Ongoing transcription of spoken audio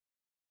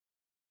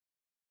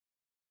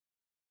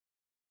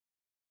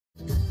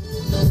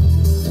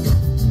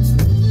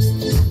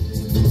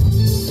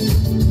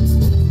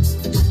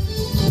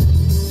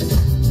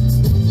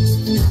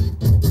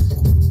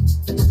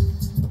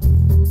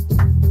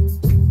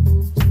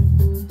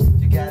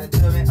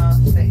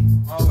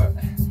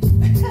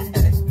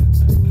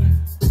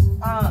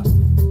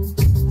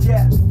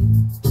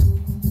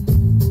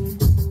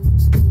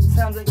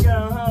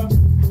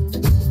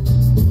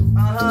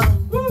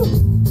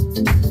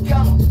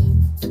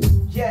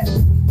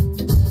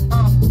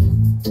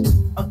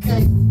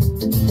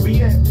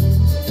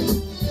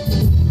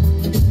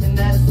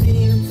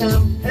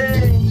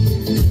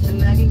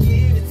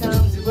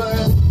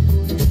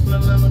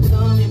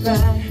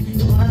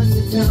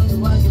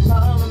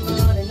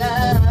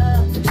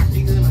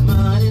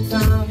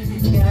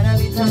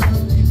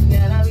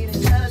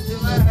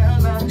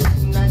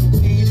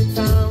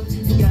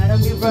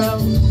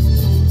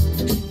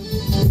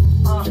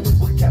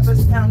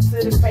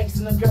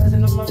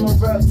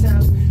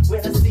times. When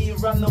I see you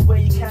run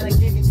away, you kinda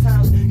give me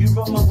time. You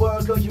rock my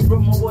world, girl, you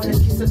rock my world, I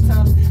kiss at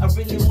times. I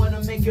really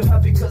wanna make you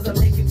happy cause I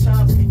make you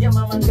charms. Yeah,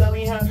 mama got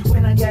me hurt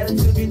when I got it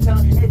to be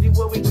done.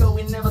 Everywhere we go,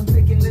 we never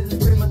speaking this is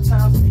prima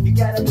times. You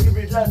gotta be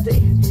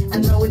reluctant, I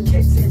know it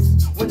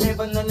catches.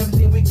 Whenever none of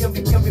everything we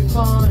can be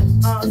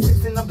fun.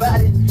 Sitting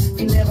about it,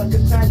 we never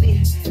could try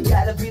it.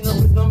 Gotta be no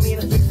with no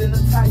mean fixing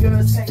the tiger,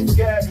 thanks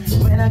girl.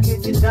 When I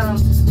get you down,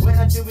 when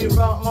I do it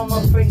wrong, on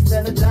my face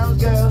and a down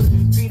girl.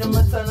 Freedom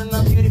my son and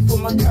I'm beautiful,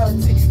 my girl.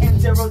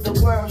 Enter of the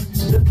world,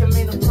 look at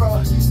me the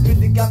pro.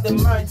 Music got the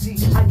mercy,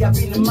 I got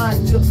be the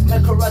mind to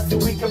make a rush so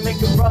we can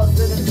make it roll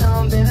to the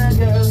town. Then I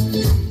go,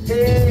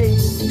 hey,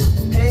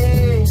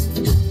 hey,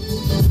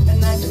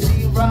 and I can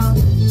see you wrong,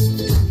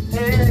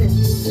 hey,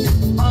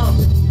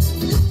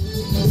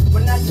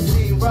 when I can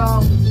see you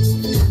wrong,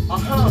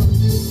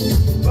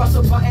 Brush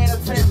up my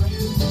entertainment,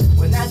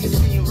 when I can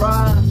see you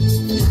wrong,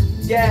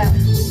 yeah,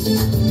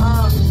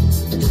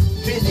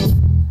 Drizzy,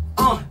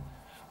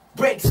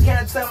 breaks,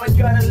 can't tell my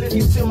girl to look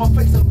into my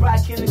face and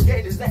bright in the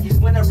gators. That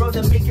when I wrote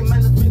that making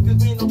man the fingers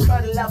green, no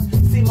cuddle out.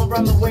 See my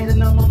run away, and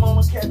now my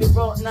mama can't be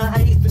brought. Now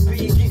I used to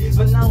be a kid,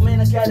 but now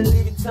man I gotta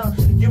leave it town.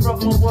 You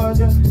rock my world,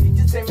 girl.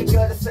 Just tell me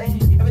girl the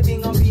same.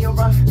 Everything gon' be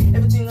alright,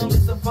 everything gon' be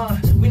so fun.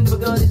 We never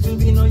go to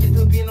be no, you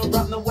to be no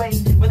rock no way.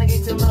 When I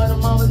get to my other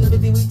mama,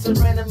 everything we turn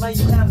random, man,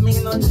 you have me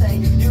no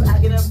chain. You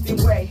acting up the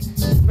way.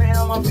 Man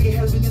on my feet,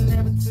 we can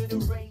never to the